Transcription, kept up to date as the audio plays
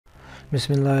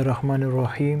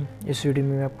बिस्मिल्लाहिर्रहमानिर्रहीम। इस वीडियो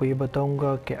में मैं आपको ये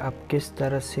बताऊंगा कि आप किस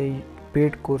तरह से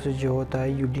पेड कोर्स जो होता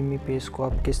है यूडीमी पे इसको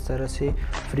आप किस तरह से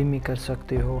फ्री में कर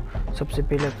सकते हो। सबसे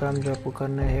पहला काम जो आपको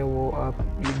करना है वो आप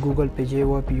गूगल पे जो है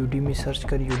वो आप यूडीमी सर्च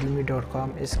कर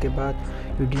udemy.com। इसके बाद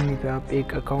यूडीमी पे आप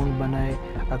एक अकाउंट बनाए।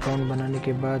 अकाउंट बनाने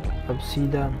के बाद अब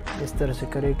सीधा इस तरह से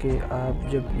करें कि आप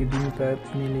जब यूडीमी पे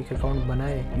अपने लिए अकाउंट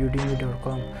बनाए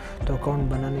udemy.com, तो अकाउंट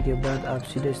बनाने के बाद आप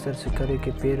सीधा इस तरह से करें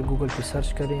कि फिर गूगल पे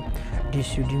सर्च करें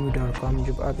udemy.com।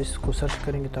 जब आप इसको सर्च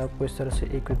करेंगे तो आपको इस तरह से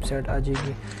एक वेबसाइट आ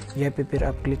जाएगी। यहाँ पे फिर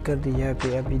आप क्लिक कर दिए। यहाँ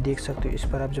पे अभी देख सकते हो, इस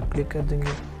पर आप जब क्लिक कर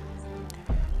देंगे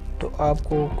तो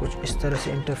आपको कुछ इस तरह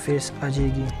से इंटरफेस आ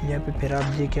जाएगी। यहाँ पे फिर आप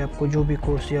देखिए आपको जो भी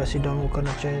कोर्स यहाँ से डाउनलोड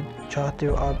करना चाहते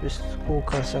हो आप इसको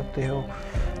कर सकते हो।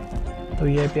 तो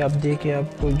यहाँ पे आप देखिए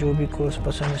आपको जो भी कोर्स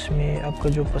पसंद, इसमें आपका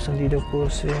जो पसंदीदा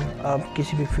कोर्स है, आप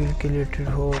किसी भी फील्ड के रिलेटेड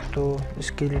हो तो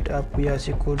इसके लिए आपको यहाँ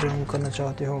से कोर्स डाउनलोड करना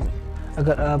चाहते हो।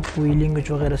 अगर आप कोई लैंग्वेज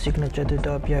वगैरह सीखना चाहते हो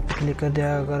तो आप यहाँ पे क्लिक कर दें।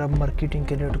 अगर आप मार्केटिंग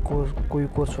के रिलेटेड कोई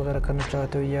कोर्स वगैरह करना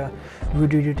चाहते हो या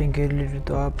वीडियो एडिटिंग के रिलेटेड,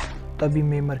 तो आप तभी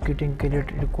मैं मार्केटिंग के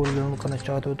रिलेटेड कोर्स डाउनलोड करना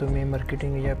चाहता हूँ तो मैं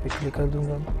मार्केटिंग यहाँ पे क्लिक कर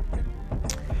दूँगा।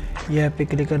 यहाँ पे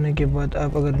क्लिक करने के बाद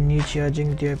आप अगर नीचे आ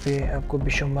जाएंगे तो यहाँ पे आपको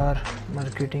बेशुमार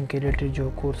मार्केटिंग के रिलेटेड जो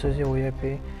कोर्सेज है वो यहाँ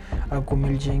पे आपको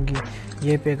मिल जाएंगी।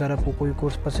 यहाँ पे अगर आपको कोई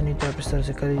कोर्स पसंद नहीं तो आप इस तरह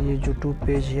से करें। ये जो 2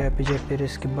 पेज यहाँ पे जाए, फिर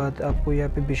इसके बाद आपको यहाँ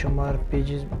पे बेशुमार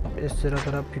पेजेस इस तरह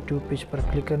अगर आप 2 पेज पर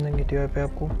क्लिक कर देंगे तो यहाँ पे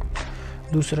आपको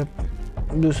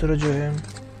दूसरा जो है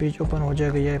पेज ओपन हो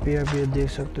जाएगा। यहाँ पे आप ये देख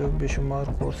सकते हो बेशुमार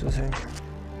कोर्सेज हैं।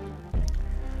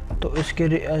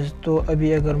 तो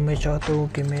अभी अगर मैं चाहता हूँ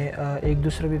कि मैं एक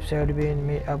दूसरा वेबसाइट भी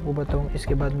मैं आपको बताऊँ,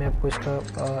 इसके बाद मैं आपको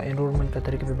इसका एनरोलमेंट का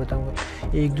तरीका भी बताऊँगा।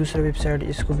 एक दूसरा वेबसाइट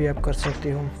इसको भी आप कर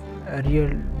सकते हो,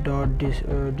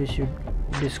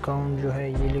 real.discount जो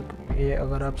है ये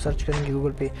अगर आप सर्च करेंगे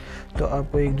गूगल पे तो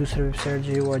आपको एक दूसरा वेबसाइट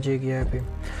जो है वो आ जाएगी यहाँ पे।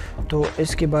 तो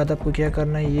इसके बाद आपको क्या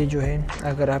करना है, ये जो है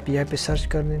अगर आप यहाँ पे सर्च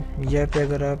कर दें, यहाँ पे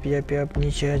अगर आप यहाँ पे आप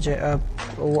नीचे आ जाए, आप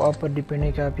पर डिपेंड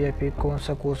है कि आप यहाँ पे कौन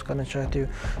सा कोर्स करना चाहते हो।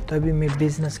 तो अभी मैं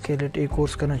बिज़नेस के रिलेटेड एक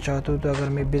कोर्स करना चाहता हूँ, तो अगर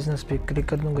मैं बिज़नेस पे क्लिक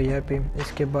कर दूँगा यहाँ पे,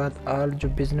 इसके बाद आल जो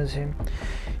बिज़नेस है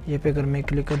यहाँ पे अगर मैं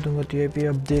क्लिक कर दूँगा तो यहाँ पे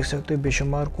आप देख सकते हो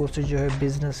बेशुमार कोर्सेज जो है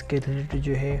बिज़नेस के रिलेटेड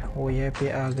जो है वो यहाँ पे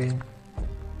आ गए।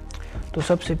 तो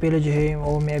सबसे पहले जो है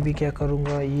वो मैं अभी क्या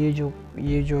करूँगा, ये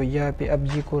जो यहाँ पे अब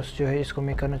जी कोर्स जो है इसको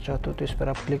मैं करना चाहता हूँ, तो इस पर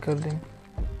आप क्लिक कर दें।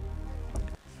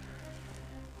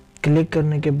 क्लिक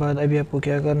करने के बाद अभी आपको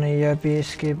क्या करना है, यहाँ पे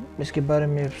इसके बारे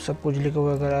में सब कुछ लिखा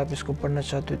हुआ है। अगर आप इसको पढ़ना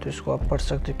चाहते हो तो इसको आप पढ़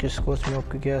सकते हो, किस कोर्स में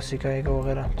आपको क्या सिखाएगा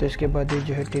वगैरह। तो इसके बाद ये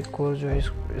जो है टेक कोर्स जो है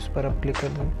इस पर आप क्लिक कर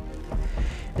दें।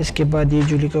 इसके बाद ये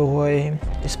जो लिखा हुआ है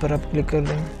इस पर आप क्लिक कर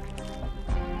दें।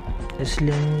 इस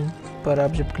लिंक पर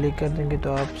आप जब क्लिक कर देंगे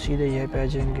तो आप सीधे यहाँ पे आ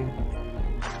जाएंगे।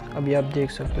 अभी आप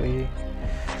देख सकते हो ये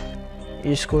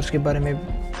इस कोर्स के बारे में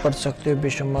पढ़ सकते हो,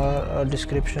 बेशुमार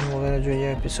डिस्क्रिप्शन वगैरह जो है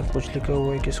यहाँ पे सब कुछ लिखा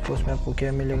हुआ है, किस कोर्स में आपको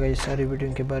क्या मिलेगा, ये सारी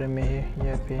वीडियो के बारे में है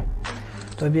यहाँ पे।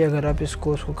 तो अभी अगर आप इस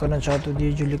कोर्स को करना चाहते हो तो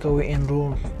ये जो लिखा हुआ है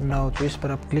एनरोल नाउ, तो इस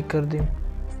पर आप क्लिक कर दें।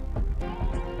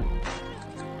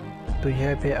 तो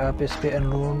यहाँ पे आप इस पर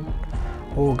एनरोल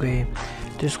हो गए।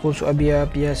 तो इस कोर्स अभी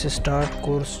आप यहाँ से स्टार्ट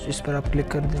कोर्स इस पर आप क्लिक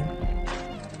कर दें।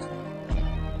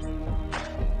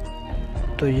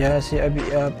 तो यहाँ से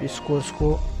अभी आप इस कोर्स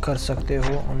को कर सकते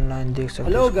हो, ऑनलाइन देख सकते हो।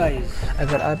 हेलो गाइस,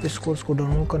 अगर आप इस कोर्स को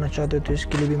डाउनलोड करना चाहते हो तो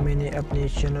इसके लिए भी मैंने अपने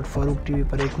चैनल फारूक टीवी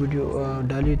पर एक वीडियो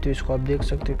डाली, तो इसको आप देख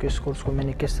सकते हो कि इस कोर्स को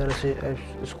मैंने किस तरह से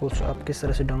आप किस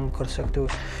तरह से डाउनलोड कर सकते हो,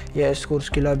 या इस कोर्स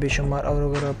के अलावा बेशुमार। और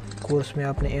अगर आप कोर्स में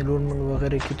आपने एनरोलमेंट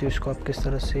वगैरह की तो इसको आप किस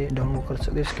तरह से डाउनलोड कर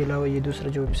सकते हो। इसके अलावा ये दूसरा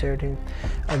जो वेबसाइट है,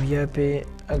 अब यहाँ पे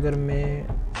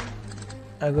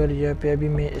अगर यहाँ पे अभी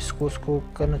मैं इस कोर्स को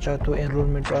करना चाहता हूँ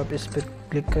एनरोलमेंट, तो आप इस पर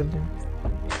क्लिक कर दें।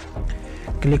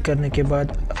 क्लिक करने के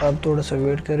बाद आप थोड़ा सा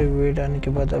वेट करें। वेट आने के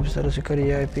बाद आप इस तरह से करें,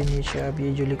 यहाँ पे नीचे आप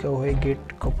ये जो लिखा हुआ है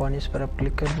गेट कूपन, इस पर आप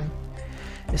क्लिक कर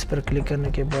दें। इस पर क्लिक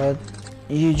करने के बाद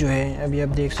ये जो है अभी आप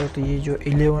देख सकते हो ये जो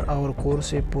 11 आवर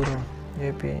कोर्स है पूरा,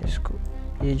 यहाँ पे इसको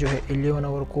ये जो है 11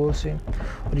 आवर कोर्स है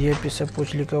और ये पे सब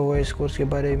कुछ लिखा हुआ है इस कोर्स के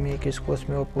बारे में कि इस कोर्स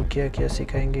में आपको क्या क्या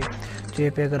सिखाएंगे। तो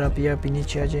यहाँ पे अगर आप यहाँ पे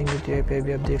नीचे आ जाएंगे तो यहाँ पे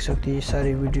अभी आप देख सकते हैं ये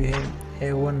सारी वीडियो है,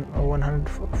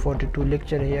 142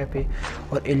 लेक्चर है यहाँ पे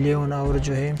और 11 आवर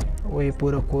जो है वो ये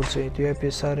पूरा कोर्स है। तो यहाँ पे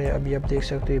सारे अभी आप देख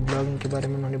सकते हैं ब्लॉगिंग के बारे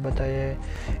में उन्होंने बताया है,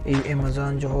 ये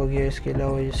अमेज़ॉन जो हो गया, इसके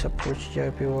अलावा ये सब कुछ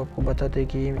यहाँ पे वो आपको बताते हैं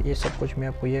कि ये सब कुछ मैं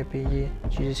आपको यहाँ पे ये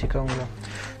चीज़ें सिखाऊंगा।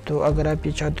 तो अगर आप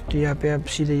ये चाहते हो तो यहाँ पे आप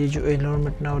सीधे ये जो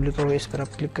एनरोलमेंट नाउ लिखा हुआ है इस पर आप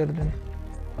क्लिक कर दें।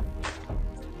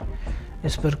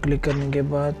 इस पर क्लिक करने के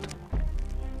बाद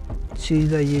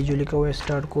सीधा ये जो लिखा हुआ है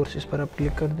स्टार्ट कोर्स, इस पर आप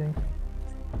क्लिक कर दें।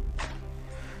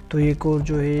 तो ये कोर्स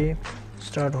जो है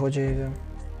स्टार्ट हो जाएगा।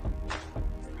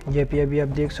 ये पे अभी आप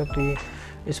देख सकते हो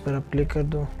اس پر آپ کلک کر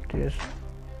دو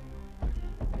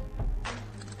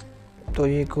تو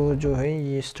یہ کو جو ہے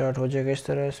یہ سٹارٹ ہو جائے گا اس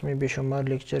طرح. اس میں بے شمار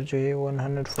لیکچر جو ہے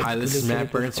 140 Hi, this is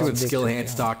Matt Bernstein with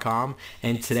skillhance.com,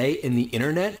 and today in the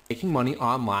internet, making money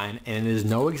online, and it is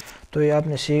no تو یہ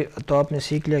آپ نے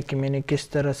سیکھ لیا کہ میں نے کس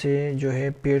طرح سے جو ہے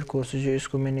پیڈ کورس جو اس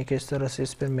کو میں نے کس طرح سے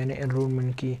اس پر میں نے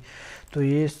انرولمنٹ کی. تو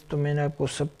یہ تو میں نے آپ کو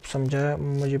سب سمجھایا.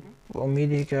 مجھے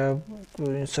امید ہے کہ آپ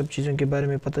سب چیزوں کے بارے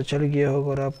میں پتہ چل گیا ہوگا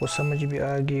اور آپ کو سمجھ بھی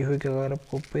آ گئی ہوگی. اگر آپ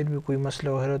کو پھر بھی کوئی مسئلہ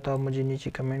ہو رہا ہے تو آپ مجھے نیچے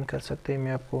کمنٹ کر سکتے ہیں,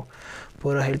 میں آپ کو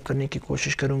پورا ہیلپ کرنے کی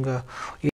کوشش کروں گا.